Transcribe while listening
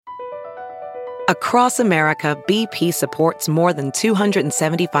Across America, BP supports more than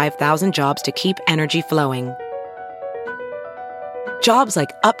 275,000 jobs to keep energy flowing. Jobs like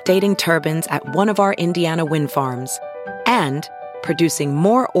updating turbines at one of our Indiana wind farms and producing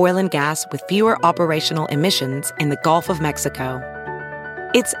more oil and gas with fewer operational emissions in the Gulf of Mexico.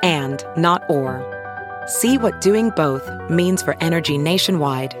 It's and, not or. See what doing both means for energy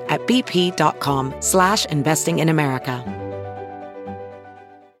nationwide at bp.com/investing in America.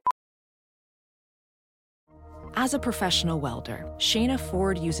 As a professional welder, Shayna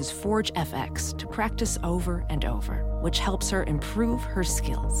Ford uses Forge FX to practice over and over, which helps her improve her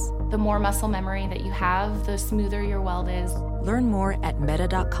skills. The more muscle memory that you have, the smoother your weld is. Learn more at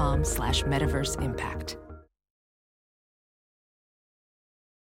meta.com/metaverse impact.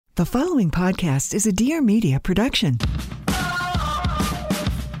 The following podcast is a Dear Media production.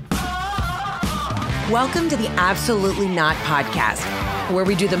 Welcome to the Absolutely Not podcast, where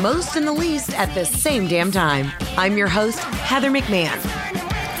we do the most and the least at the same damn time. I'm your host, Heather McMahon.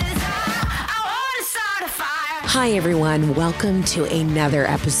 Hi, everyone. Welcome to another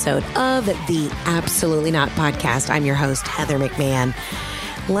episode of the Absolutely Not podcast. I'm your host, Heather McMahon.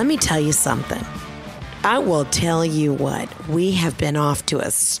 Let me tell you something. I will tell you what, we have been off to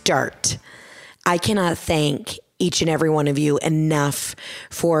a start. I cannot thank each and every one of you enough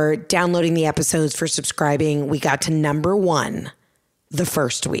for downloading the episodes, for subscribing. We got to number 1 the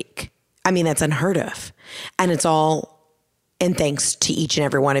first week. I mean, that's unheard of. And it's all in thanks to each and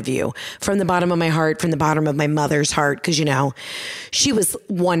every one of you, from the bottom of my heart, from the bottom of my mother's heart, because, you know, she was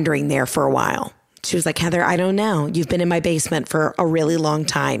wondering there for a while. She was like, Heather, I don't know. You've been in my basement for a really long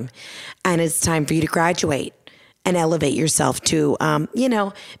time, and it's time for you to graduate and elevate yourself to,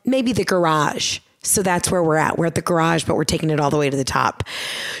 maybe the garage. So that's where we're at. We're at the garage, but we're taking it all the way to the top.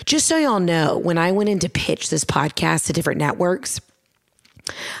 Just so y'all know, when I went in to pitch this podcast to different networks,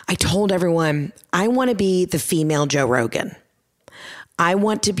 I told everyone, I want to be the female Joe Rogan. I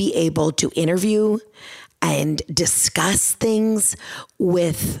want to be able to interview and discuss things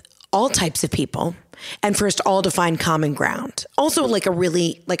with all types of people, and for us to all to find common ground. Also, like a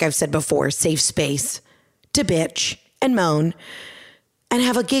really, like I've said before, safe space to bitch and moan and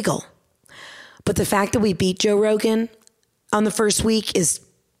have a giggle. But the fact that we beat Joe Rogan on the first week is,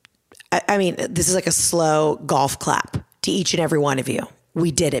 I mean, this is like a slow golf clap to each and every one of you. We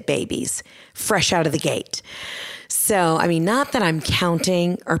did it, babies, fresh out of the gate. So, I mean, not that I'm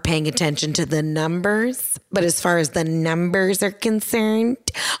counting or paying attention to the numbers, but as far as the numbers are concerned,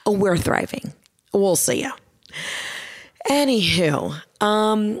 we're thriving. We'll see you. Anywho,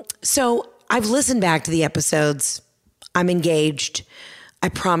 so I've listened back to the episodes. I'm engaged. I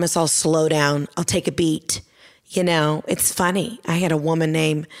promise I'll slow down. I'll take a beat. You know, it's funny. I had a woman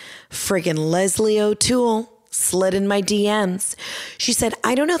named friggin' Leslie O'Toole slid in my DMs. She said,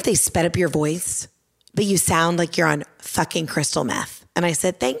 I don't know if they sped up your voice, but you sound like you're on fucking crystal meth. And I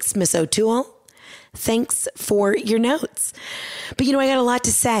said, thanks, Miss O'Toole. Thanks for your notes. But you know, I got a lot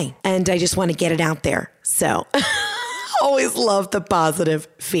to say, and I just want to get it out there. So always love the positive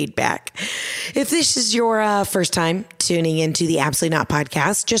feedback. If this is your first time tuning into the Absolutely Not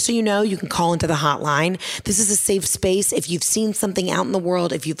podcast, just so you know, you can call into the hotline. This is a safe space. If you've seen something out in the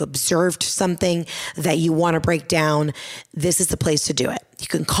world, if you've observed something that you want to break down, this is the place to do it. You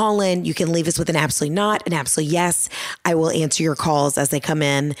can call in. You can leave us with an absolutely not, an absolute yes. I will answer your calls as they come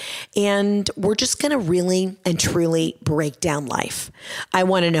in. And we're just going to really and truly break down life. I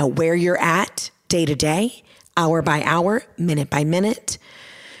want to know where you're at day to day, hour by hour, minute by minute.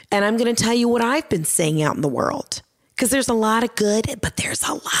 And I'm going to tell you what I've been seeing out in the world. Because there's a lot of good, but there's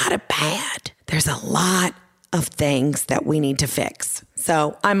a lot of bad. There's a lot of things that we need to fix.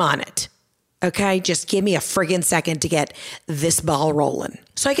 So I'm on it. Okay, just give me a friggin' second to get this ball rolling.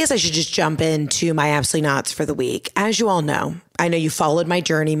 So I guess I should just jump into my absolutely nots for the week. As you all know, I know you followed my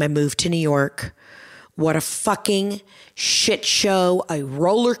journey, my move to New York. What a fucking shit show, a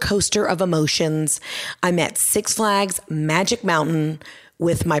roller coaster of emotions. I'm at Six Flags Magic Mountain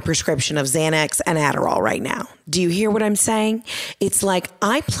with my prescription of Xanax and Adderall right now. Do you hear what I'm saying? It's like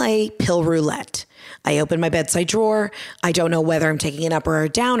I play pill roulette. I open my bedside drawer. I don't know whether I'm taking an upper or a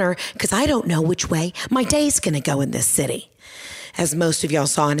downer because I don't know which way my day's going to go in this city. As most of y'all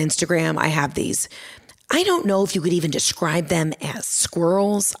saw on Instagram, I have these. I don't know if you could even describe them as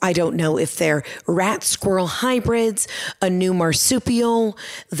squirrels. I don't know if they're rat-squirrel hybrids, a new marsupial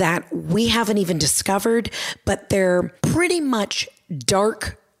that we haven't even discovered, but they're pretty much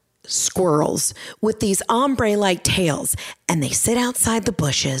dark squirrels with these ombre-like tails, and they sit outside the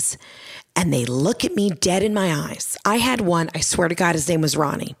bushes and they look at me dead in my eyes. I had one, I swear to God, his name was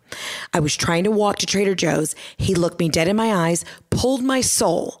Ronnie. I was trying to walk to Trader Joe's. He looked me dead in my eyes, pulled my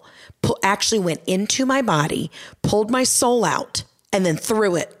soul, actually went into my body, pulled my soul out, and then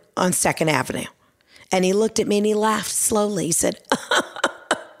threw it on 2nd Avenue. And he looked at me and he laughed slowly. He said,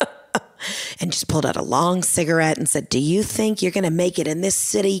 and just pulled out a long cigarette and said, "Do you think you're going to make it in this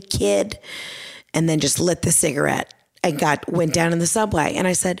city, kid?" And then just lit the cigarette and went down in the subway. And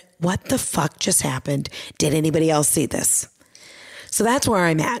I said, "What the fuck just happened? Did anybody else see this?" So that's where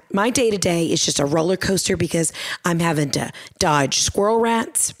I'm at. My day-to-day is just a roller coaster because I'm having to dodge squirrel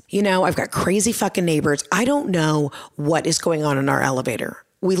rats. I've got crazy fucking neighbors. I don't know what is going on in our elevator.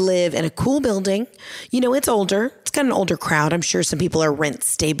 We live in a cool building. It's older. It's got an older crowd. I'm sure some people are rent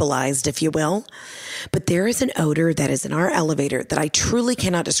stabilized, if you will. But there is an odor that is in our elevator that I truly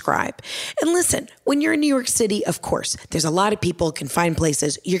cannot describe. And listen, when you're in New York City, of course, there's a lot of people, confined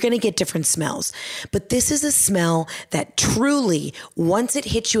places. You're going to get different smells. But this is a smell that truly, once it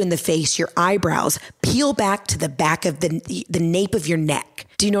hits you in the face, your eyebrows peel back to the back of the nape of your neck.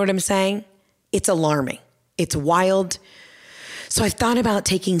 Do you know what I'm saying? It's alarming. It's wild. So I've thought about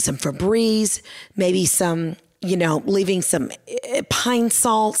taking some Febreze, maybe some, leaving some pine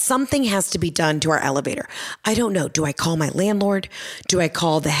salt. Something has to be done to our elevator. I don't know. Do I call my landlord? Do I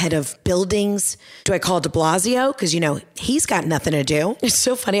call the head of buildings? Do I call de Blasio? Because, he's got nothing to do. It's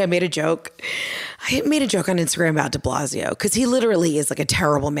so funny. I made a joke on Instagram about de Blasio because he literally is like a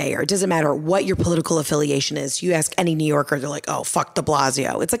terrible mayor. It doesn't matter what your political affiliation is. You ask any New Yorker, they're like, "Oh, fuck de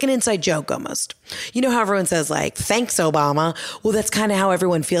Blasio." It's like an inside joke almost. You know how everyone says like, "Thanks, Obama." Well, that's kind of how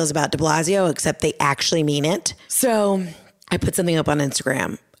everyone feels about de Blasio, except they actually mean it. So I put something up on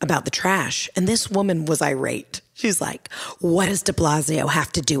Instagram about the trash, and this woman was irate. She's like, "What does de Blasio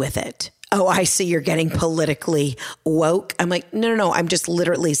have to do with it?" "Oh, I see you're getting politically woke." I'm like, no. I'm just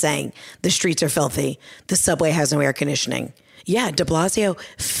literally saying the streets are filthy. The subway has no air conditioning. Yeah, de Blasio,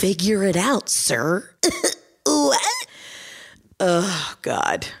 figure it out, sir. What? Oh,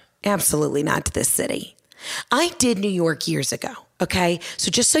 God. Absolutely not to this city. I did New York years ago. Okay,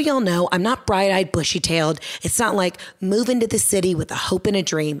 so just so y'all know, I'm not bright-eyed, bushy-tailed. It's not like move into the city with a hope and a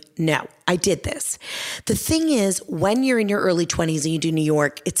dream. No, I did this. The thing is, when you're in your early 20s and you do New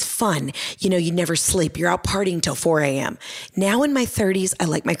York, it's fun. You never sleep. You're out partying till 4 a.m. Now in my 30s, I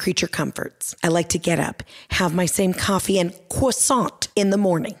like my creature comforts. I like to get up, have my same coffee and croissant in the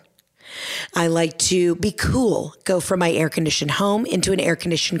morning. I like to be cool, go from my air-conditioned home into an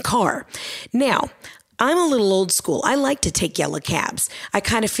air-conditioned car. Now, I'm a little old school. I like to take yellow cabs. I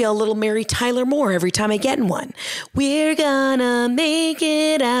kind of feel a little Mary Tyler Moore every time I get in one. We're gonna make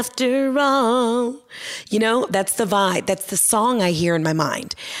it after all. That's the vibe. That's the song I hear in my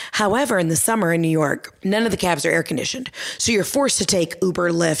mind. However, in the summer in New York, none of the cabs are air conditioned. So you're forced to take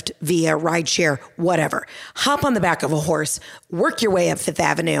Uber, Lyft, Via, rideshare, whatever. Hop on the back of a horse, work your way up Fifth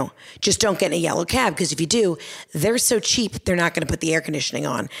Avenue. Just don't get in a yellow cab because if you do, they're so cheap, they're not going to put the air conditioning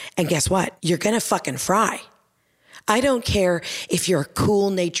on. And guess what? You're going to fucking fry. I don't care if you're a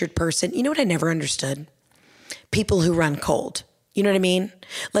cool-natured person. You know what I never understood? People who run cold. You know what I mean?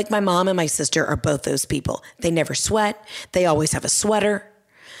 Like my mom and my sister are both those people. They never sweat. They always have a sweater.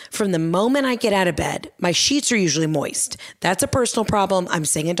 From the moment I get out of bed, my sheets are usually moist. That's a personal problem. I'm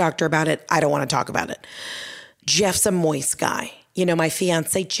seeing a doctor about it. I don't want to talk about it. Jeff's a moist guy. My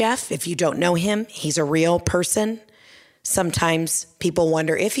fiance, Jeff, if you don't know him, he's a real person. Sometimes people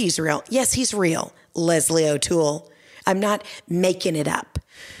wonder if he's real. Yes, he's real. Leslie O'Toole. I'm not making it up.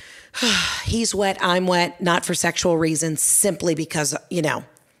 He's wet, I'm wet, not for sexual reasons, simply because,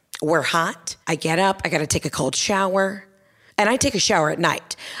 we're hot. I get up, I got to take a cold shower, and I take a shower at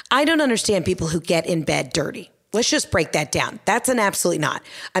night. I don't understand people who get in bed dirty. Let's just break that down. That's an absolutely not.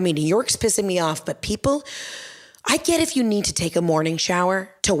 I mean, New York's pissing me off, but people, I get if you need to take a morning shower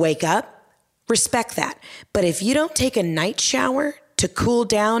to wake up, respect that. But if you don't take a night shower to cool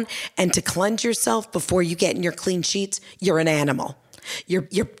down and to cleanse yourself before you get in your clean sheets, you're an animal. You're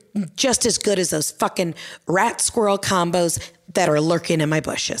just as good as those fucking rat squirrel combos that are lurking in my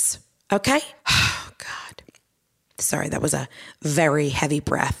bushes. Okay? Oh, God. Sorry, that was a very heavy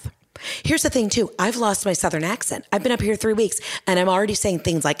breath. Here's the thing, too. I've lost my Southern accent. I've been up here 3 weeks, and I'm already saying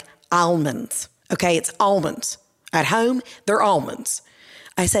things like almonds. Okay? It's almonds. At home, they're almonds.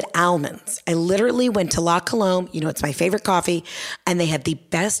 I said almonds. I literally went to La Colombe. It's my favorite coffee, and they had the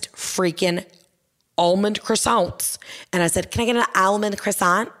best freaking almond croissants. And I said, "Can I get an almond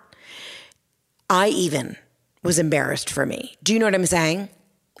croissant?" I even was embarrassed for me. Do you know what I'm saying?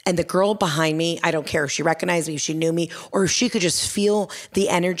 And the girl behind me, I don't care if she recognized me, if she knew me, or if she could just feel the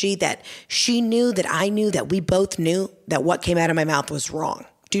energy that she knew, that I knew, that we both knew that what came out of my mouth was wrong.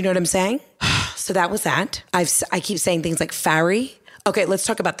 Do you know what I'm saying? So that was that. I keep saying things like farry. Okay, let's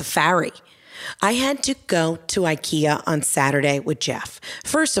talk about the farry. I had to go to IKEA on Saturday with Jeff.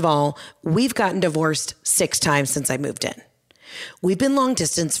 First of all, we've gotten divorced 6 times since I moved in. We've been long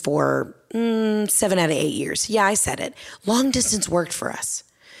distance for 7 out of 8 years. Yeah, I said it. Long distance worked for us.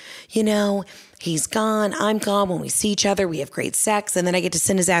 You know, he's gone, I'm gone. When we see each other, we have great sex, and then I get to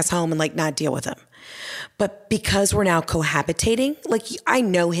send his ass home and like not deal with him. But because we're now cohabitating, like I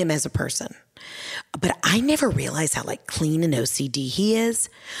know him as a person. But I never realized how like clean and OCD he is.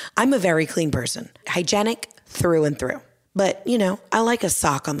 I'm a very clean person, hygienic through and through. But, you know, I like a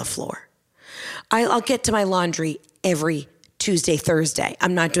sock on the floor. I'll get to my laundry every Tuesday, Thursday.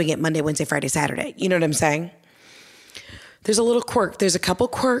 I'm not doing it Monday, Wednesday, Friday, Saturday. You know what I'm saying? There's a little quirk. There's a couple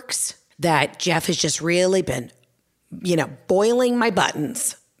quirks that Jeff has just really been, you know, boiling my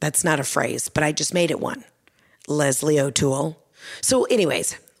buttons. That's not a phrase, but I just made it one. Leslie O'Toole. So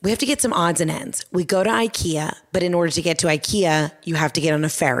anyways, we have to get some odds and ends. We go to IKEA, but in order to get to IKEA, you have to get on a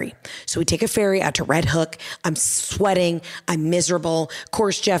ferry. So we take a ferry out to Red Hook. I'm sweating. I'm miserable. Of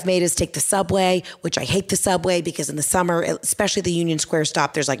course, Jeff made us take the subway, which I hate the subway because in the summer, especially the Union Square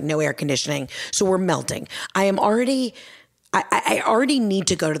stop, there's like no air conditioning. So we're melting. I already need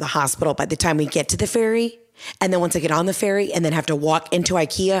to go to the hospital by the time we get to the ferry. And then once I get on the ferry and then have to walk into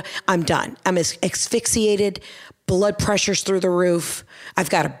IKEA, I'm done. I'm asphyxiated. Blood pressure's through the roof. I've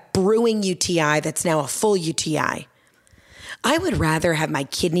got a brewing UTI that's now a full UTI. I would rather have my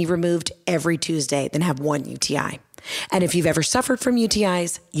kidney removed every Tuesday than have one UTI. And if you've ever suffered from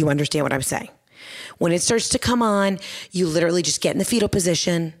UTIs, you understand what I'm saying. When it starts to come on, you literally just get in the fetal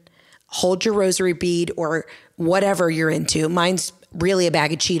position, hold your rosary bead or whatever you're into. Mine's really a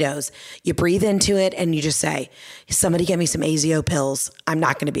bag of Cheetos. You breathe into it and you just say, somebody get me some AZO pills. I'm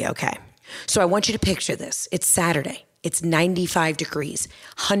not going to be okay. So I want you to picture this. It's Saturday. It's 95 degrees,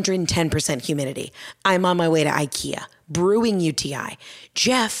 110% humidity. I'm on my way to IKEA, brewing UTI.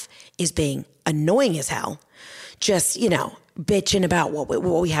 Jeff is being annoying as hell, just, you know, bitching about what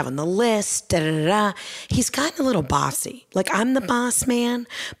we have on the list, da-da-da-da. He's gotten a little bossy. Like, I'm the boss man,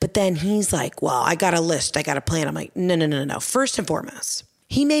 but then he's like, well, I got a list, I got a plan. I'm like, no. First and foremost,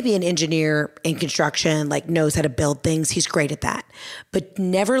 he may be an engineer in construction, like knows how to build things. He's great at that. But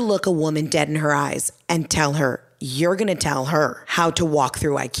never look a woman dead in her eyes and tell her, you're going to tell her how to walk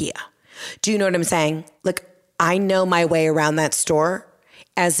through IKEA. Do you know what I'm saying? Like, I know my way around that store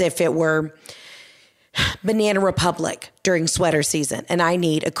as if it were Banana Republic during sweater season, and I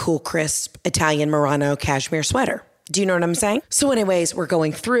need a cool, crisp Italian Murano cashmere sweater. Do you know what I'm saying? So anyways, we're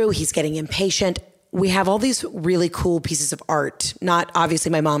going through. He's getting impatient. We have all these really cool pieces of art, not obviously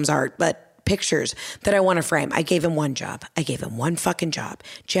my mom's art, but pictures that I want to frame. I gave him one job. I gave him one fucking job.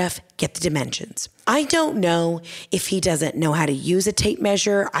 Jeff, get the dimensions. I don't know if he doesn't know how to use a tape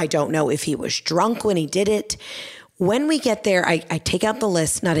measure. I don't know if he was drunk when he did it. When we get there, I take out the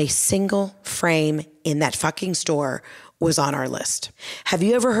list. Not a single frame in that fucking store was on our list. Have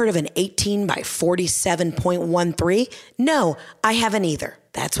you ever heard of an 18 by 47.13? No, I haven't either.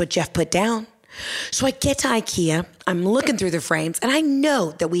 That's what Jeff put down. So I get to IKEA, I'm looking through the frames, and I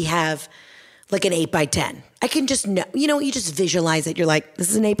know that we have like an 8 by 10. I can just know, you just visualize it. You're like, this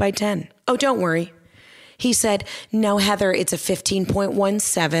is an 8 by 10. Oh, don't worry. He said, no, Heather, it's a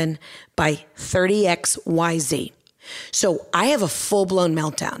 15.17 by 30XYZ. So I have a full-blown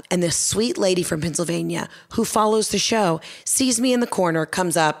meltdown. And this sweet lady from Pennsylvania who follows the show sees me in the corner,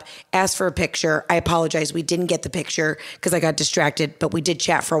 comes up, asks for a picture. I apologize. We didn't get the picture because I got distracted, but we did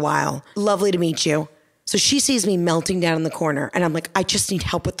chat for a while. Lovely to meet you. So she sees me melting down in the corner. And I'm like, I just need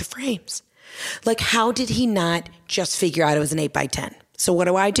help with the frames. Like, how did he not just figure out it was an 8 by 10? So what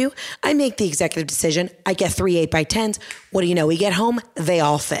do? I make the executive decision. I get 3 8 by 10s. What do you know? We get home, they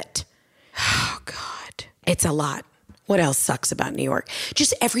all fit. Oh, God. It's a lot. What else sucks about New York?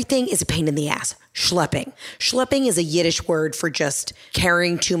 Just everything is a pain in the ass. Schlepping. Schlepping is a Yiddish word for just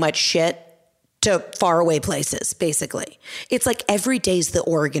carrying too much shit to faraway places, basically. It's like every day's the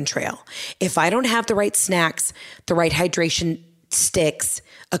Oregon Trail. If I don't have the right snacks, the right hydration sticks,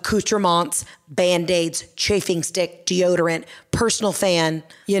 accoutrements, Band-Aids, chafing stick, deodorant, personal fan,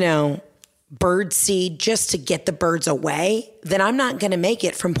 bird seed, just to get the birds away, then I'm not going to make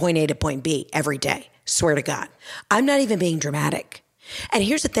it from point A to point B every day. Swear to God. I'm not even being dramatic. And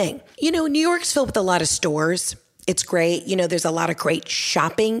here's the thing. New York's filled with a lot of stores. It's great. There's a lot of great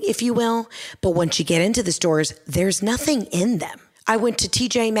shopping, if you will. But once you get into the stores, there's nothing in them. I went to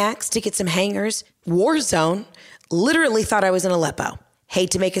TJ Maxx to get some hangers. Warzone. Literally thought I was in Aleppo. Hate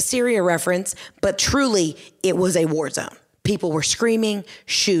to make a Syria reference, but truly it was a war zone. People were screaming,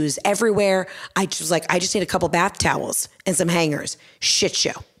 shoes everywhere. I was like, I just need a couple bath towels and some hangers. Shit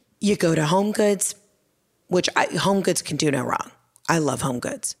show. You go to Home Goods, which Home Goods can do no wrong. I love Home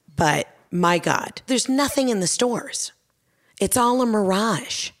Goods. But my God, there's nothing in the stores. It's all a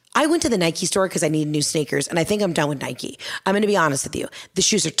mirage. I went to the Nike store because I needed new sneakers, and I think I'm done with Nike. I'm going to be honest with you. The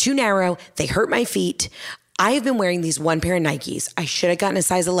shoes are too narrow. They hurt my feet. I have been wearing these one pair of Nikes. I should have gotten a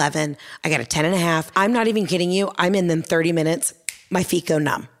size 11. I got a 10.5. I'm not even kidding you. I'm in them 30 minutes. My feet go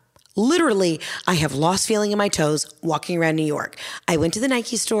numb. Literally, I have lost feeling in my toes walking around New York. I went to the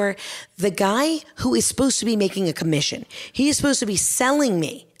Nike store. The guy who is supposed to be making a commission, he is supposed to be selling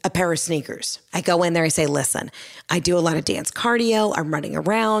me a pair of sneakers. I go in there, I say, listen, I do a lot of dance cardio. I'm running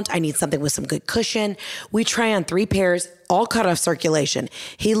around. I need something with some good cushion. We try on 3 pairs, all cut off circulation.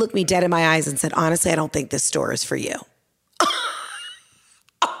 He looked me dead in my eyes and said, honestly, I don't think this store is for you.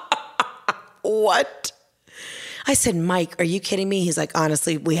 What? I said, Mike, are you kidding me? He's like,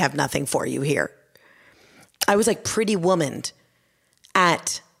 honestly, we have nothing for you here. I was like Pretty Womaned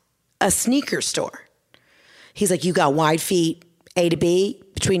at a sneaker store. He's like, you got wide feet, A to B.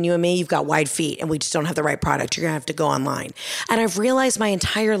 Between you and me, you've got wide feet and we just don't have the right product. You're going to have to go online. And I've realized my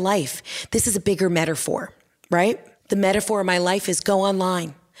entire life, this is a bigger metaphor, right? The metaphor of my life is go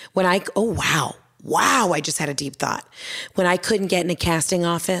online. Wow, I just had a deep thought. When I couldn't get in a casting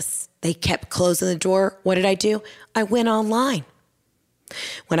office, they kept closing the door. What did I do? I went online.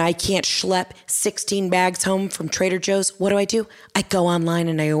 When I can't schlep 16 bags home from Trader Joe's, what do? I go online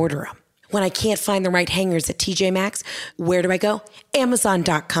and I order them. When I can't find the right hangers at TJ Maxx, where do I go?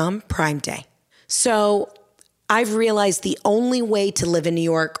 Amazon.com, Prime Day. So I've realized the only way to live in New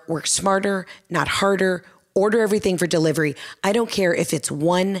York, work smarter, not harder, order everything for delivery. I don't care if it's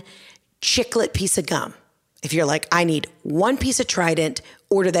one chiclet piece of gum. If you're like, I need one piece of Trident,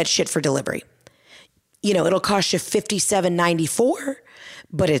 order that shit for delivery. You know, it'll cost you $57.94,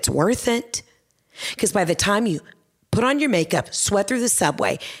 but it's worth it. Because by the time you put on your makeup, sweat through the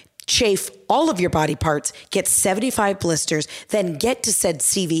subway, chafe all of your body parts, get 75 blisters, then get to said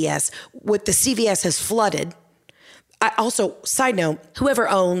CVS. What the CVS has flooded. Also, side note, whoever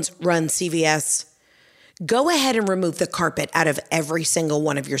runs CVS, go ahead and remove the carpet out of every single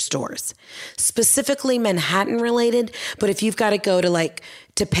one of your stores. Specifically Manhattan related, but if you've got to go to like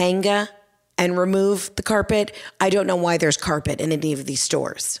Topanga and remove the carpet, I don't know why there's carpet in any of these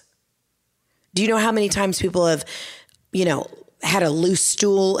stores. Do you know how many times people have, had a loose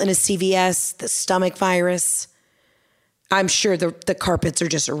stool in a CVS, the stomach virus? I'm sure the carpets are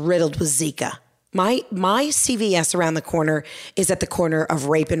just riddled with Zika. My CVS around the corner is at the corner of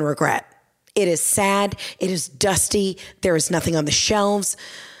Rape and Regret. It is sad. It is dusty. There is nothing on the shelves.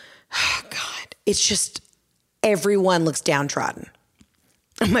 Oh, God. It's just everyone looks downtrodden.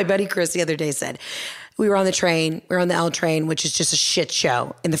 My buddy Chris the other day said, we were on the train. We were on the L train, which is just a shit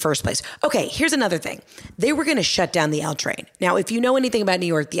show in the first place. Okay, here's another thing. They were going to shut down the L train. Now, if you know anything about New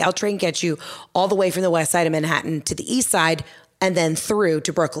York, the L train gets you all the way from the west side of Manhattan to the east side and then through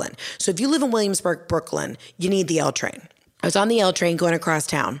to Brooklyn. So if you live in Williamsburg, Brooklyn, you need the L train. I was on the L train going across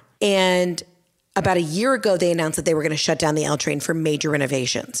town. And about a year ago, they announced that they were going to shut down the L train for major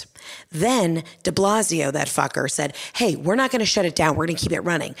renovations. Then de Blasio, that fucker, said, hey, we're not going to shut it down. We're going to keep it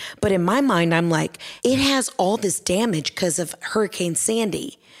running. But in my mind, I'm like, it has all this damage because of Hurricane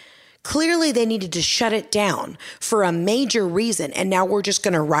Sandy. Clearly, they needed to shut it down for a major reason. And now we're just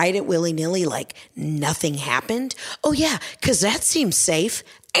going to ride it willy-nilly like nothing happened. Oh, yeah, because that seems safe.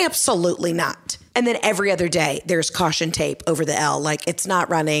 Absolutely not. And then every other day, there's caution tape over the L. Like, it's not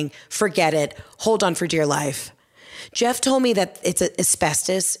running. Forget it. Hold on for dear life. Jeff told me that it's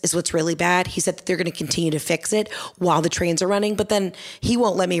asbestos is what's really bad. He said that they're going to continue to fix it while the trains are running, but then he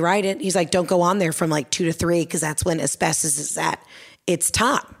won't let me ride it. He's like, don't go on there from like 2 to 3 because that's when asbestos is at its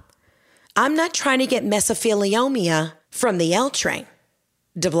top. I'm not trying to get mesothelioma from the L train,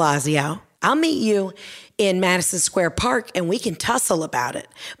 de Blasio. I'll meet you in Madison Square Park and we can tussle about it,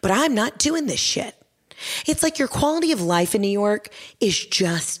 but I'm not doing this shit. It's like your quality of life in New York is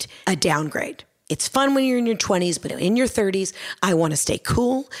just a downgrade. It's fun when you're in your 20s, but in your 30s, I want to stay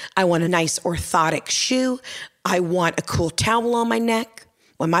cool. I want a nice orthotic shoe. I want a cool towel on my neck.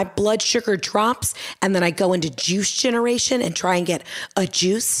 When my blood sugar drops and then I go into juice generation and try and get a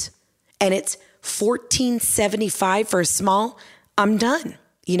juice and it's $14.75 for a small, I'm done.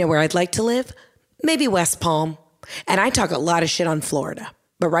 You know where I'd like to live? Maybe West Palm. And I talk a lot of shit on Florida.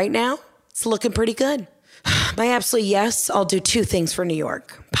 But right now, it's looking pretty good. My absolute yes, I'll do 2 things for New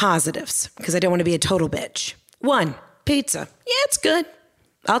York. Positives, because I don't want to be a total bitch. 1, pizza. Yeah, it's good.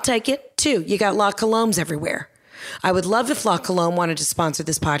 I'll take it. 2, you got La Colombe's everywhere. I would love if La Colombe wanted to sponsor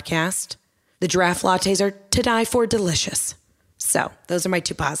this podcast. The giraffe lattes are to die for delicious. So those are my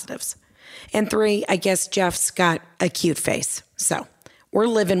 2 positives. And 3, I guess Jeff's got a cute face. So we're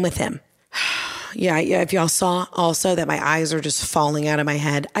living with him. Yeah, if y'all saw also that my eyes are just falling out of my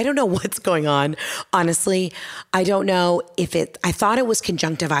head. I don't know what's going on. Honestly, I don't know I thought it was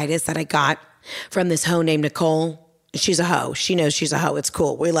conjunctivitis that I got from this hoe named Nicole. She's a hoe. She knows she's a hoe. It's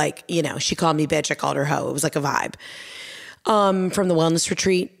cool. We're like, she called me bitch. I called her hoe. It was like a vibe. From the wellness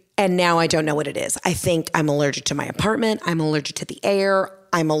retreat. And now I don't know what it is. I think I'm allergic to my apartment. I'm allergic to the air.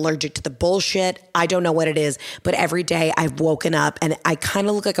 I'm allergic to the bullshit. I don't know what it is, but every day I've woken up and I kind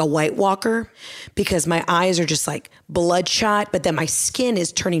of look like a White Walker because my eyes are just like bloodshot, but then my skin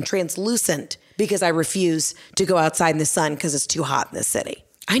is turning translucent because I refuse to go outside in the sun because it's too hot in the city.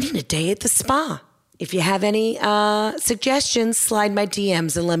 I need a day at the spa. If you have any suggestions, slide my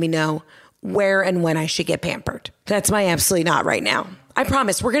DMs and let me know where and when I should get pampered. That's my absolutely not right now. I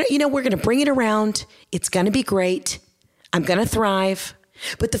promise we're gonna bring it around. It's gonna be great. I'm gonna thrive.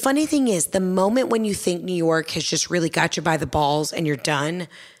 But the funny thing is, the moment when you think New York has just really got you by the balls and you're done,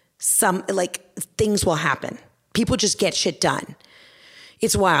 things will happen. People just get shit done.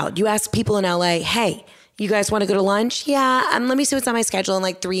 It's wild. You ask people in LA, hey, you guys want to go to lunch? Yeah, let me see what's on my schedule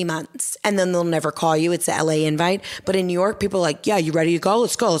in 3 months. And then they'll never call you. It's the LA invite. But in New York, people are like, yeah, you ready to go?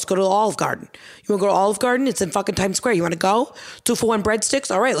 Let's go. Let's go to the Olive Garden. You want to go to Olive Garden? It's in fucking Times Square. You want to go? 2 for $1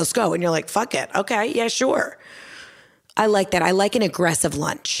 breadsticks? All right, let's go. And you're like, fuck it. Okay, yeah, sure. I like that. I like an aggressive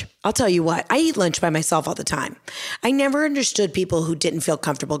lunch. I'll tell you what, I eat lunch by myself all the time. I never understood people who didn't feel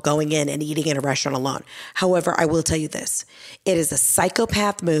comfortable going in and eating in a restaurant alone. However, I will tell you this. It is a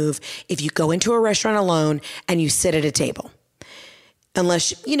psychopath move if you go into a restaurant alone and you sit at a table.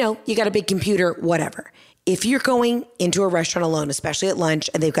 Unless, you got a big computer, whatever. If you're going into a restaurant alone, especially at lunch,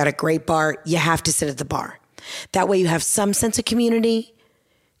 and they've got a great bar, you have to sit at the bar. That way you have some sense of community.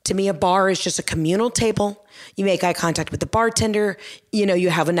 To me, a bar is just a communal table. You make eye contact with the bartender. You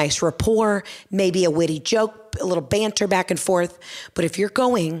have a nice rapport, maybe a witty joke, a little banter back and forth. But if you're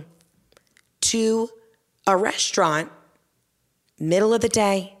going to a restaurant, middle of the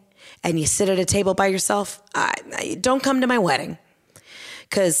day, and you sit at a table by yourself, don't come to my wedding.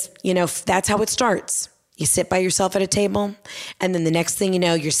 Because, that's how it starts. You sit by yourself at a table, and then the next thing you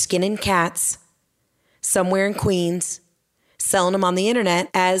know, you're skinning cats somewhere in Queens, selling them on the internet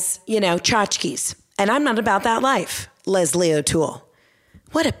as, tchotchkes. And I'm not about that life, Leslie O'Toole.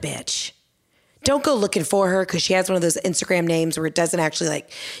 What a bitch. Don't go looking for her because she has one of those Instagram names where it doesn't actually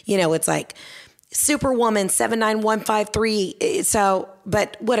it's like Superwoman 79153. So,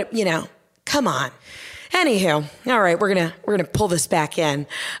 but what, come on. Anywho, all right, we're gonna pull this back in.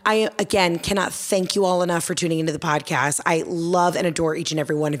 I, again, cannot thank you all enough for tuning into the podcast. I love and adore each and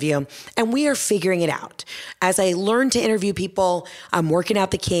every one of you, and we are figuring it out. As I learn to interview people, I'm working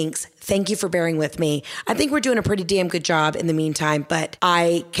out the kinks. Thank you for bearing with me. I think we're doing a pretty damn good job in the meantime, but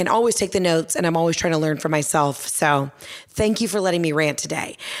I can always take the notes, and I'm always trying to learn for myself. So thank you for letting me rant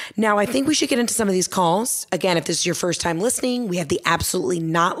today. Now, I think we should get into some of these calls. Again, if this is your first time listening, we have the Absolutely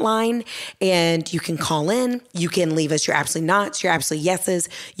Not line, and you can call in. You can leave us your absolutely nots, your absolutely yeses.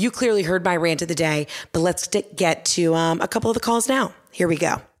 You clearly heard my rant of the day, but let's get to a couple of the calls now. Here we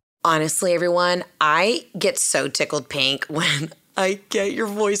go. Honestly, everyone, I get so tickled pink when I get your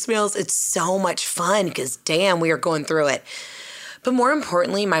voicemails. It's so much fun because, damn, we are going through it. But more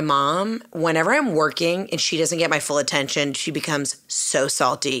importantly, my mom, whenever I'm working and she doesn't get my full attention, she becomes so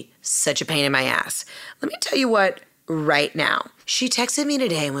salty, such a pain in my ass. Let me tell you what, right now. She texted me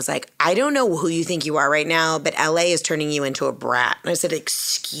today and was like, I don't know who you think you are right now, but LA is turning you into a brat. And I said,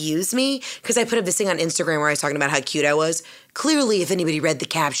 excuse me? Because I put up this thing on Instagram where I was talking about how cute I was. Clearly, if anybody read the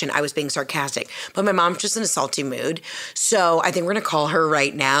caption, I was being sarcastic. But my mom's just in a salty mood. So I think we're going to call her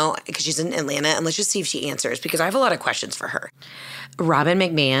right now because she's in Atlanta. And let's just see if she answers because I have a lot of questions for her. Robin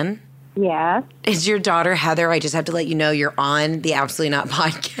McMahon. Yes. Is your daughter Heather? I just have to let you know you're on the Absolutely Not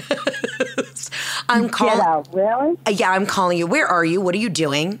podcast. I'm calling. Get out, really? Yeah, I'm calling you. Where are you? What are you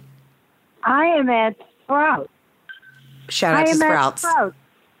doing? I am at Sprouts. Shout out to Sprouts. Sprouts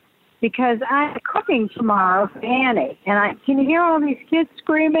because I'm cooking tomorrow for Annie. And can you hear all these kids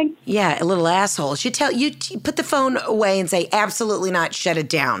screaming? Yeah, a little asshole. She tell you put the phone away and say, absolutely not, shut it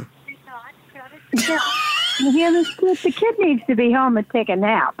down. Yeah. You hear this kid? The kid needs to be home and take a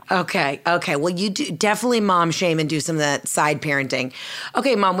nap. Okay. Well, you do definitely mom shame and do some of that side parenting.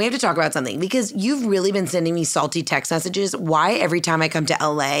 Okay, Mom, we have to talk about something because you've really been sending me salty text messages. Why every time I come to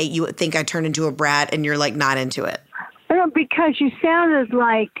LA, you think I turn into a brat and you're like not into it? Because you sounded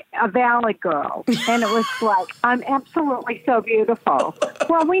like a valley girl. And it was like, I'm absolutely so beautiful.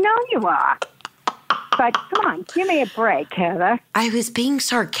 Well, we know you are. But come on, give me a break, Heather. I was being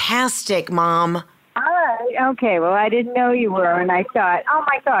sarcastic, Mom. All right. Okay. Well, I didn't know you were. And I thought, oh,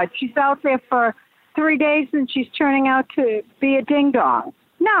 my God, she's out there for 3 days and she's turning out to be a ding-dong.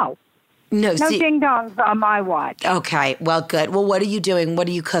 No. No, No ding-dongs on my watch. Okay, well, good. Well, what are you doing? What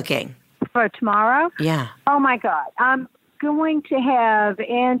are you cooking? For tomorrow? Yeah. Oh, my God. I'm going to have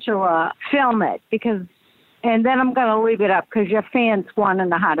Angela film it and then I'm going to leave it up because your fans want to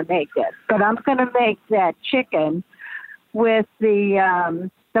know how to make it. But I'm going to make that chicken with the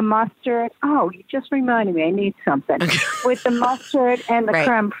mustard. Oh, you just reminded me. I need something. With the mustard and the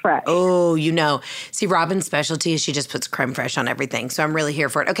creme fraiche. Oh, See, Robin's specialty is she just puts creme fraiche on everything. So I'm really here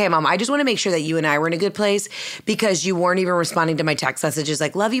for it. Okay, Mom, I just want to make sure that you and I were in a good place because you weren't even responding to my text messages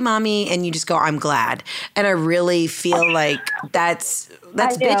like, love you, Mommy. And you just go, I'm glad. And I really feel like that's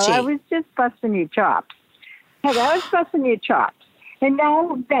bitchy. I was just busting your chops. Hey, I was busting your chops. And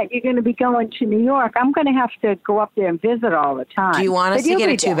now that you're going to be going to New York, I'm going to have to go up there and visit all the time. Do you want us to get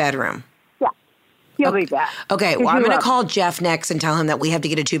a 2-bedroom? Yeah. You'll be back. Okay, well, I'm going to call Jeff next and tell him that we have to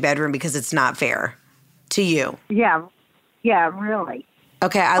get a 2-bedroom because it's not fair to you. Yeah, really.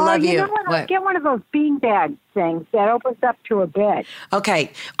 Okay, I love you. You know what? Get one of those beanbag things that opens up to a bed.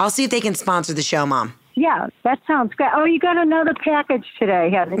 Okay, I'll see if they can sponsor the show, Mom. Yeah, that sounds good. Oh, you got another package today,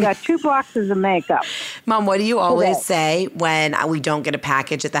 Heather. You got 2 boxes of makeup. Mom, what do you always say when we don't get a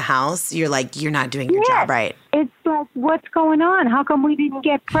package at the house? You're like, you're not doing your job right. It's like, what's going on? How come we didn't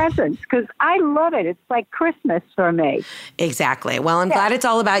get presents? Because I love it. It's like Christmas for me. Exactly. Well, I'm glad it's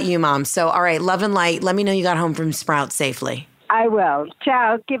all about you, Mom. So, all right, love and light. Let me know you got home from Sprouts safely. I will.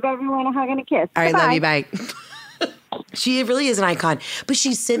 Ciao. Give everyone a hug and a kiss. All right, Bye-bye. love you. Bye. She really is an icon. But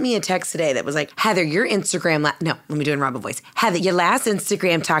she sent me a text today that was like, Heather, your Instagram... No, let me do it in Robin voice. Heather, your last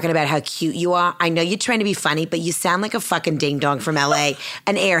Instagram talking about how cute you are. I know you're trying to be funny, but you sound like a fucking ding-dong from L.A.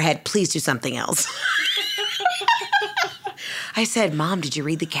 An airhead. Please do something else. I said, Mom, did you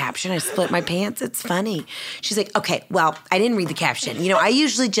read the caption? I split my pants. It's funny. She's like, okay, well, I didn't read the caption. I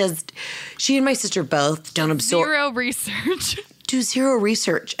usually just... She and my sister both don't absorb... Zero research. Do zero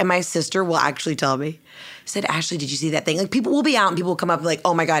research. And my sister will actually tell me, said, Ashley, did you see that thing? Like, people will be out and people will come up and be like,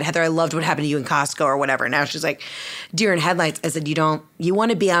 oh my God, Heather, I loved what happened to you in Costco or whatever. Now she's like, deer in headlights. I said, you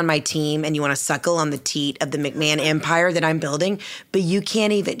want to be on my team and you want to suckle on the teat of the McMahon empire that I'm building, but you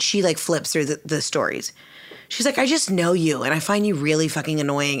can't even, she like flips through the stories. She's like, I just know you and I find you really fucking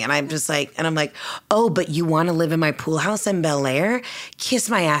annoying. And I'm just like, oh, but you want to live in my pool house in Bel Air? Kiss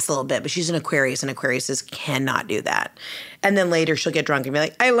my ass a little bit. But she's an Aquarius and Aquariuses cannot do that. And then later she'll get drunk and be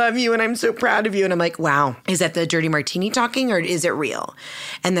like, I love you and I'm so proud of you. And I'm like, wow, is that the dirty martini talking or is it real?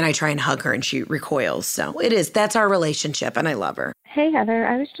 And then I try and hug her and she recoils. So it is. That's our relationship and I love her. Hey, Heather,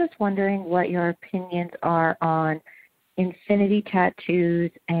 I was just wondering what your opinions are on infinity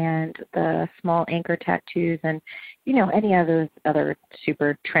tattoos and the small anchor tattoos and, any of those other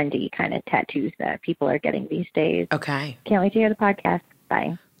super trendy kind of tattoos that people are getting these days. Okay. Can't wait to hear the podcast.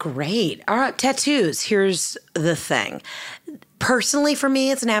 Bye. Great. All right, tattoos. Here's the thing. Personally, for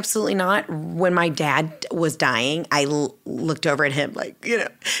me, it's an absolutely not. When my dad was dying, I looked over at him like,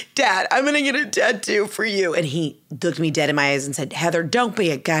 Dad, I'm going to get a tattoo for you. And he looked me dead in my eyes and said, Heather, don't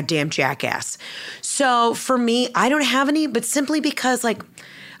be a goddamn jackass. So for me, I don't have any, but simply because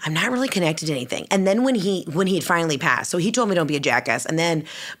I'm not really connected to anything. And then when he had finally passed, so he told me don't be a jackass. And then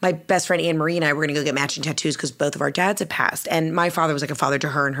my best friend Anne Marie and I were going to go get matching tattoos because both of our dads had passed. And my father was like a father to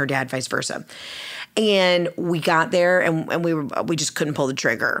her and her dad vice versa. And we got there and we just couldn't pull the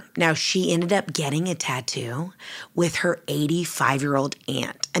trigger. Now she ended up getting a tattoo with her 85-year-old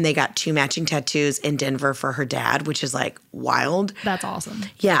aunt. And they got 2 matching tattoos in Denver for her dad, which is like wild. That's awesome.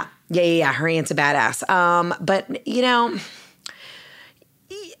 Yeah. Her aunt's a badass. But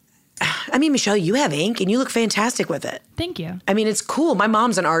I mean, Michelle, you have ink and you look fantastic with it. Thank you. I mean, it's cool. My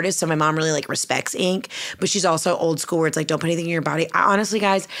mom's an artist, so my mom really respects ink, but she's also old school where it's like, don't put anything in your body. Honestly,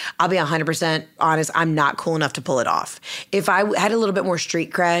 guys, I'll be 100% honest. I'm not cool enough to pull it off. If I had a little bit more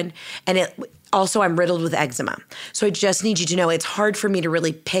street cred and also, I'm riddled with eczema. So I just need you to know it's hard for me to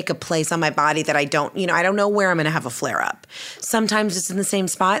really pick a place on my body that I don't know where I'm going to have a flare up. Sometimes it's in the same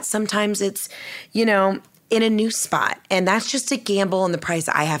spot. Sometimes it's, in a new spot. And that's just a gamble and the price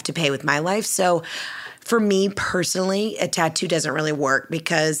I have to pay with my life. So for me personally, a tattoo doesn't really work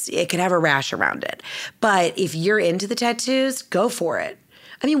because it could have a rash around it. But if you're into the tattoos, go for it.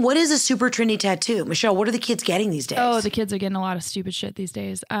 I mean, what is a super trendy tattoo? Michelle, what are the kids getting these days? Oh, the kids are getting a lot of stupid shit these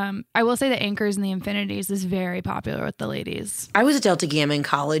days. I will say the anchors and the infinities is very popular with the ladies. I was a Delta Gamma in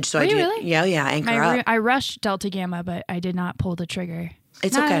college. So Were I you did. really? Yeah, anchor up. I rushed Delta Gamma, but I did not pull the trigger.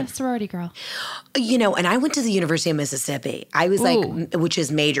 It's not okay. a sorority girl. And I went to the University of Mississippi. I was which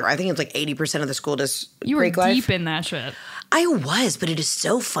is major. I think it's like 80% of the school does You were Greek life. deep in that shit. I was, but it is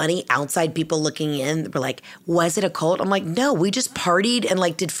so funny. Outside people looking in were like, was it a cult? I'm like, no, we just partied and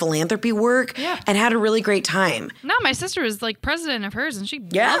like did philanthropy work and had a really great time. No, my sister was like president of hers and she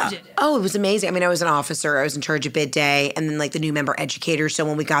loved it. Oh, it was amazing. I mean, I was an officer. I was in charge of bid day and then like the new member educator. So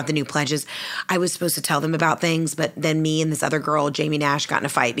when we got the new pledges, I was supposed to tell them about things. But then me and this other girl, Jamie Nash, got in a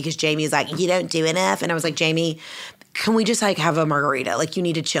fight because Jamie is like, you don't do enough. And I was like, Jamie, can we just like have a margarita? Like you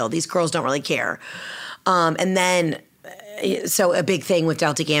need to chill. These girls don't really care. And then so a big thing with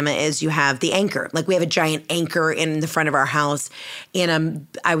Delta Gamma is you have the anchor. Like we have a giant anchor in the front of our house. And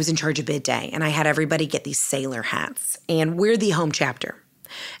I was in charge of bid day. And I had everybody get these sailor hats. And we're the home chapter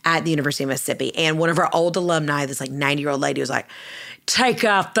at the University of Mississippi. And one of our old alumni, this like 90-year-old lady, was like, take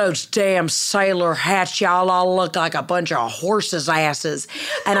off those damn sailor hats. Y'all all look like a bunch of horses' asses.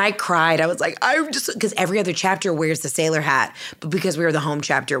 And I cried. I was like, I'm just, because every other chapter wears the sailor hat. But because we were the home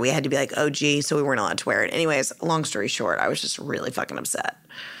chapter, we had to be like OG, so we weren't allowed to wear it. Anyways, long story short, I was just really fucking upset.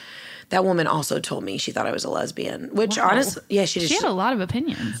 That woman also told me she thought I was a lesbian, which honestly, yeah, she had a lot of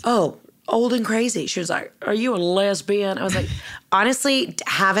opinions. Oh, old and crazy. She was like, are you a lesbian? I was like, honestly,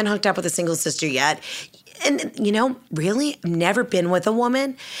 haven't hooked up with a single sister yet. And, you know, really, I've never been with a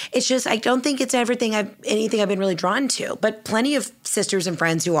woman. It's just, I don't think it's anything I've been really drawn to. But plenty of sisters and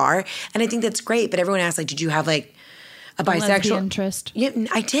friends who are. And I think that's great. But everyone asks, like, did you have, like, a bisexual interest? Yeah,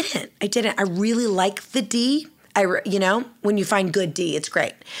 I didn't. I really like the D. You know, when you find good D, it's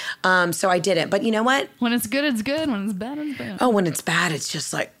great. So I didn't. But you know what? When it's good, it's good. When it's bad, it's bad. Oh, when it's bad, it's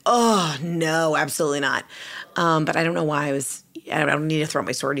just like, oh, no, absolutely not. But I don't know why I don't need to throw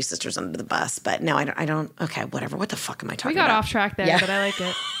my sorority sisters under the bus. But no, I don't. Okay, whatever. What the fuck am I talking about? We got off track there, but I like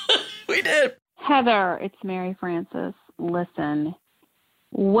it. We did. Heather, it's Mary Frances. Listen,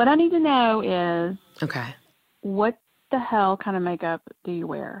 what I need to know is, okay, what the hell kind of makeup do you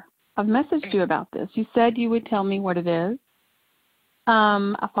wear? I've messaged you about this. You said you would tell me what it is.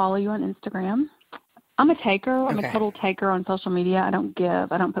 I follow you on Instagram. I'm a taker. I'm a total taker on social media. I don't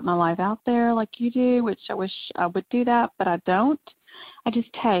give. I don't put my life out there like you do, which I wish I would do that, but I don't. I just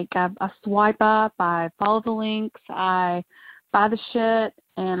take. I swipe up. I follow the links. I buy the shit,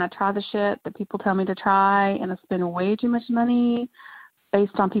 and I try the shit that people tell me to try, and I spend way too much money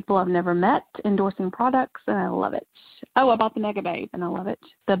based on people I've never met endorsing products, and I love it. Oh, I bought the Mega Babe, and I love it.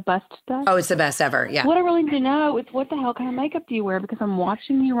 The bust stuff. Oh, it's the best ever, yeah. What I really need to know is what the hell kind of makeup do you wear? Because I'm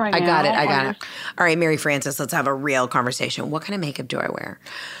watching you right now. I got it. All right, Mary Frances, let's have a real conversation. What kind of makeup do I wear?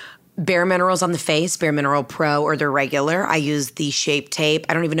 Bare Minerals on the face, Bare Mineral Pro or the regular. I use the Shape Tape.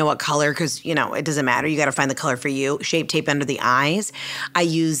 I don't even know what color because, you know, it doesn't matter. You got to find the color for you. Shape Tape under the eyes. I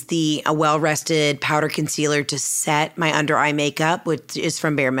use the Well-Rested Powder Concealer to set my under eye makeup, which is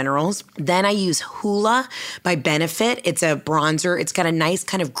from Bare Minerals. Then I use Hoola by Benefit. It's a bronzer. It's got a nice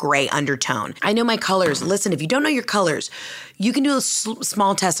kind of gray undertone. I know my colors. Listen, if you don't know your colors, you can do a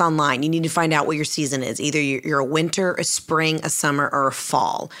small test online. You need to find out what your season is. Either you're a winter, a spring, a summer, or a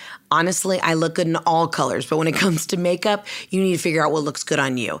fall. Honestly, I look good in all colors, but when it comes to makeup, you need to figure out what looks good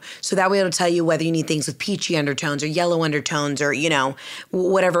on you. So that way it'll tell you whether you need things with peachy undertones or yellow undertones or, you know,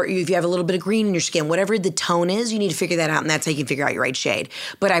 whatever. If you have a little bit of green in your skin, whatever the tone is, you need to figure that out, and that's how you can figure out your right shade.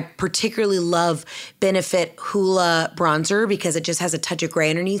 But I particularly love Benefit Hoola Bronzer because it just has a touch of gray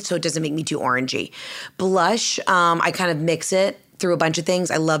underneath, so it doesn't make me too orangey. Blush, I kind of mix it through a bunch of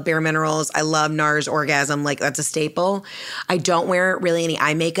things. I love Bare Minerals. I love NARS Orgasm. Like, that's a staple. I don't wear really any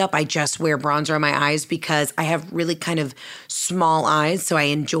eye makeup. I just wear bronzer on my eyes because I have really kind of small eyes, so I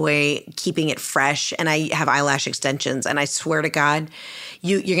enjoy keeping it fresh, and I have eyelash extensions, and I swear to God,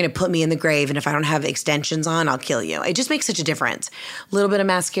 you're going to put me in the grave, and if I don't have extensions on, I'll kill you. It just makes such a difference. A little bit of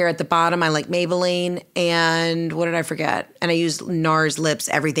mascara at the bottom. I like Maybelline, and what did I forget? And I use NARS Lips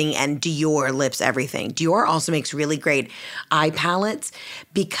Everything and Dior Lips Everything. Dior also makes really great eye palettes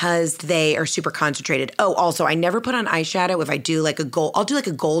because they are super concentrated. Oh, also, I never put on eyeshadow if I do like a gold. I'll do like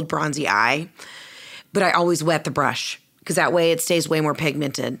a gold bronzy eye, but I always wet the brush because that way it stays way more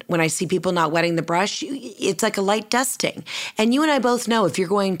pigmented. When I see people not wetting the brush, it's like a light dusting. And you and I both know if you're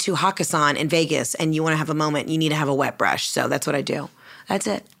going to Hakkasan in Vegas and you want to have a moment, you need to have a wet brush. So that's what I do. That's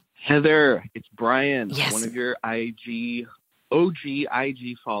it. Heather, it's Brian, yes. One of your OG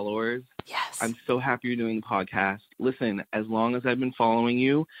IG followers. Yes. I'm so happy you're doing the podcast. Listen, as long as I've been following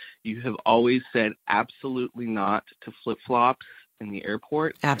you, you have always said absolutely not to flip-flops in the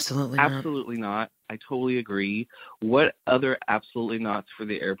airport. Absolutely not. Absolutely not. I totally agree. What other absolutely nots for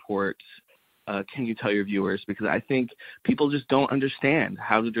the airport can you tell your viewers? Because I think people just don't understand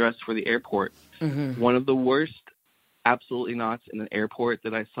how to dress for the airport. Mm-hmm. One of the worst absolutely not in an airport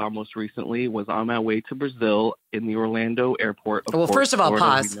that I saw most recently. Was on my way to Brazil in the Orlando airport. Of course, first of all, Florida,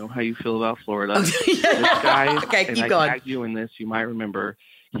 pause. We know how you feel about Florida. This guy, okay, and keep I going. tagged you in this, you might remember,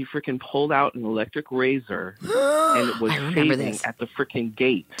 he freaking pulled out an electric razor and it was shaving at the freaking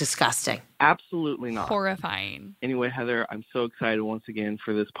gate. Disgusting. Absolutely not. Horrifying. Anyway, Heather, I'm so excited once again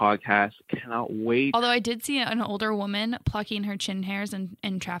for this podcast. Cannot wait. Although I did see an older woman plucking her chin hairs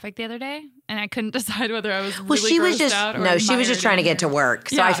in traffic the other day, and I couldn't decide whether I was really grossed out or she was just trying to get to work.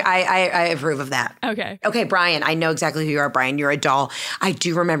 So Yeah. I approve of that. Okay, Brian, I know exactly who you are, Brian. You're a doll. I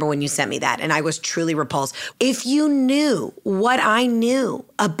do remember when you sent me that, and I was truly repulsed. If you knew what I knew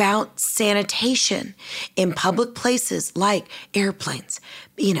about sanitation in public places like airplanes,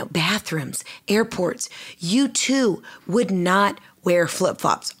 bathrooms, airports, you too would not wear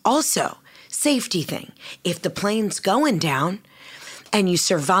flip-flops. Also, safety thing. If the plane's going down and you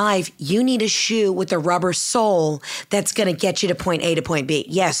survive, you need a shoe with a rubber sole that's going to get you to point A to point B.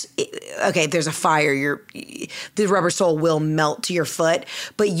 Yes, if there's a fire, the rubber sole will melt to your foot,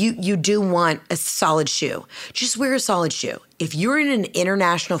 but you do want a solid shoe. Just wear a solid shoe. If you're in an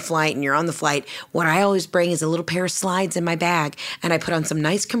international flight and you're on the flight, what I always bring is a little pair of slides in my bag, and I put on some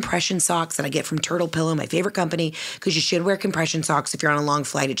nice compression socks that I get from Turtle Pillow, my favorite company, because you should wear compression socks if you're on a long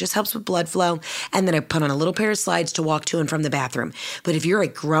flight. It just helps with blood flow. And then I put on a little pair of slides to walk to and from the bathroom. But if you're a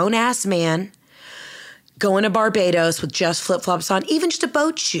grown-ass man going to Barbados with just flip-flops on, even just a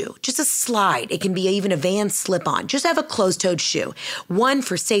boat shoe, just a slide. It can be even a Van slip-on. Just have a closed-toed shoe. 1,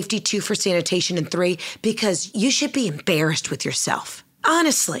 for safety, 2, for sanitation, and 3, because you should be embarrassed with yourself.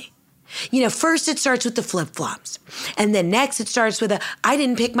 Honestly. First it starts with the flip-flops. And then next it starts with I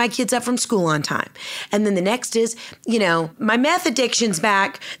didn't pick my kids up from school on time. And then the next is, my meth addiction's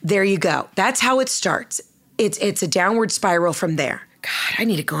back. There you go. That's how it starts. It's a downward spiral from there. God, I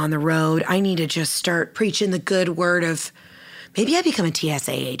need to go on the road. I need to just start preaching the good word of, maybe I become a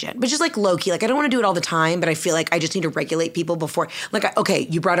TSA agent, but just like low-key. Like, I don't want to do it all the time, but I feel like I just need to regulate people before. Like, okay,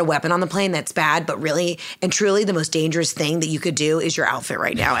 you brought a weapon on the plane. That's bad, but really and truly the most dangerous thing that you could do is your outfit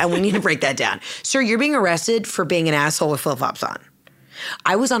right now, and we need to break that down. Sir, you're being arrested for being an asshole with flip-flops on.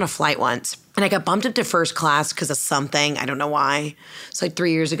 I was on a flight once, and I got bumped up to first class because of something. I don't know why. It's like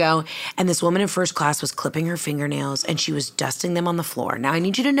 3 years ago. And this woman in first class was clipping her fingernails, and she was dusting them on the floor. Now, I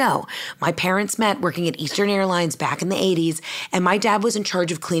need you to know, my parents met working at Eastern Airlines back in the 80s, and my dad was in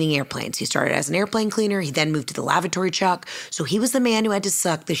charge of cleaning airplanes. He started as an airplane cleaner. He then moved to the lavatory truck. So he was the man who had to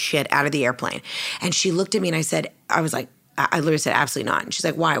suck the shit out of the airplane. And she looked at me, and I literally said, absolutely not. And she's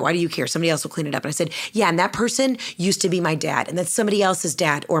like, why? Why do you care? Somebody else will clean it up. And I said, yeah, and that person used to be my dad. And that's somebody else's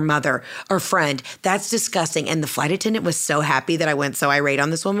dad or mother or friend. That's disgusting. And the flight attendant was so happy that I went so irate on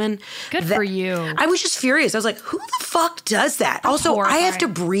this woman. Good for you. I was just furious. I was like, who the fuck does that? That's also, horrifying. I have to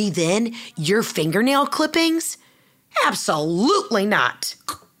breathe in your fingernail clippings? Absolutely not.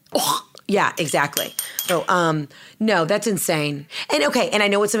 Oh, yeah, exactly. So, no, that's insane. And okay, and I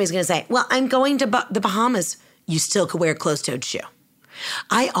know what somebody's going to say. Well, I'm going to the Bahamas. You still could wear a closed-toed shoe.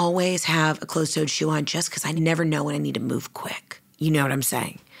 I always have a closed-toed shoe on just because I never know when I need to move quick. You know what I'm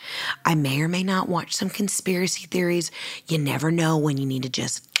saying? I may or may not watch some conspiracy theories. You never know when you need to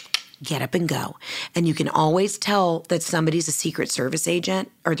just get up and go. And you can always tell that somebody's a Secret Service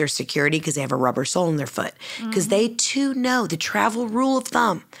agent or they're security because they have a rubber sole in their foot. Because they too know the travel rule of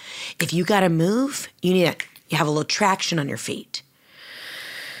thumb. If you got to move, you have a little traction on your feet.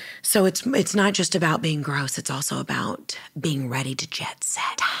 So it's not just about being gross. It's also about being ready to jet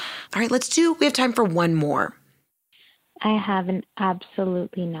set. All right, we have time for one more. I haven't,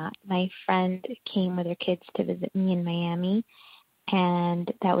 absolutely not. My friend came with her kids to visit me in Miami,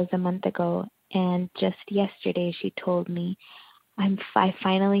 and that was a month ago. And just yesterday she told me, I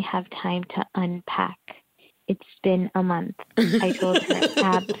finally have time to unpack. It's been a month. I told her,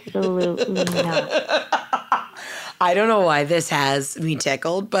 absolutely not. I don't know why this has me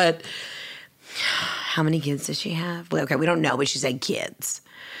tickled, but how many kids does she have? Well, okay, we don't know, but she said kids.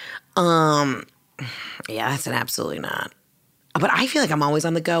 Yeah, that's an absolutely not. But I feel like I'm always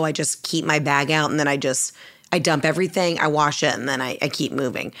on the go. I just keep my bag out, and then I dump everything, I wash it, and then I keep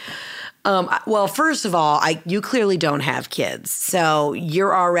moving. Well, first of all, you clearly don't have kids. So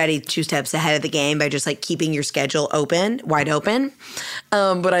you're already 2 steps ahead of the game by just like keeping your schedule wide open.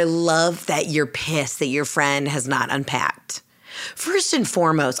 But I love that you're pissed that your friend has not unpacked. First and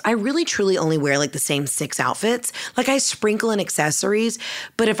foremost, I really truly only wear like the same 6 outfits. Like I sprinkle in accessories,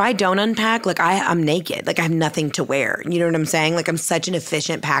 but if I don't unpack, like I'm naked. Like I have nothing to wear. You know what I'm saying? Like I'm such an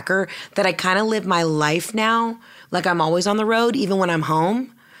efficient packer that I kind of live my life now. Like I'm always on the road, even when I'm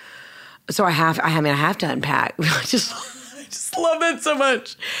home. So I have to unpack. just love that so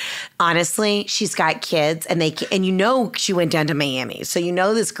much. Honestly, she's got kids, and you know she went down to Miami. So you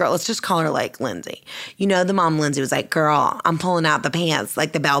know this girl, let's just call her like Lindsay. You know the mom Lindsay was like, girl, I'm pulling out the pants,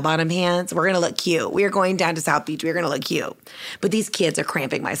 like the bell-bottom pants. We're going to look cute. We are going down to South Beach. We're going to look cute. But these kids are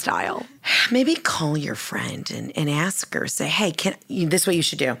cramping my style. Maybe call your friend and ask her, say, hey, this is what you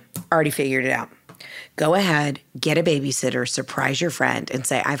should do. Already figured it out. Go ahead, get a babysitter, surprise your friend, and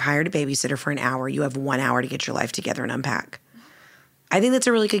say, I've hired a babysitter for an hour. You have 1 hour to get your life together and unpack. I think that's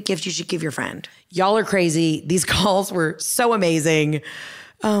a really good gift you should give your friend. Y'all are crazy. These calls were so amazing.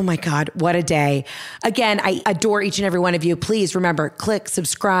 Oh my God, what a day. Again, I adore each and every one of you. Please remember, click,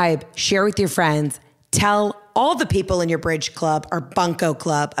 subscribe, share with your friends, tell all the people in your bridge club or bunco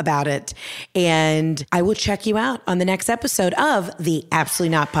club about it. And I will check you out on the next episode of the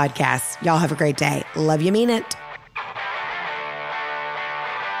Absolutely Not Podcast. Y'all have a great day. Love you, mean it.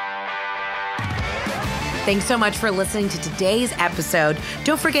 Thanks so much for listening to today's episode.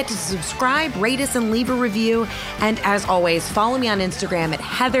 Don't forget to subscribe, rate us, and leave a review. And as always, follow me on Instagram at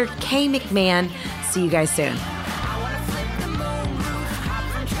Heather K. McMahon. See you guys soon.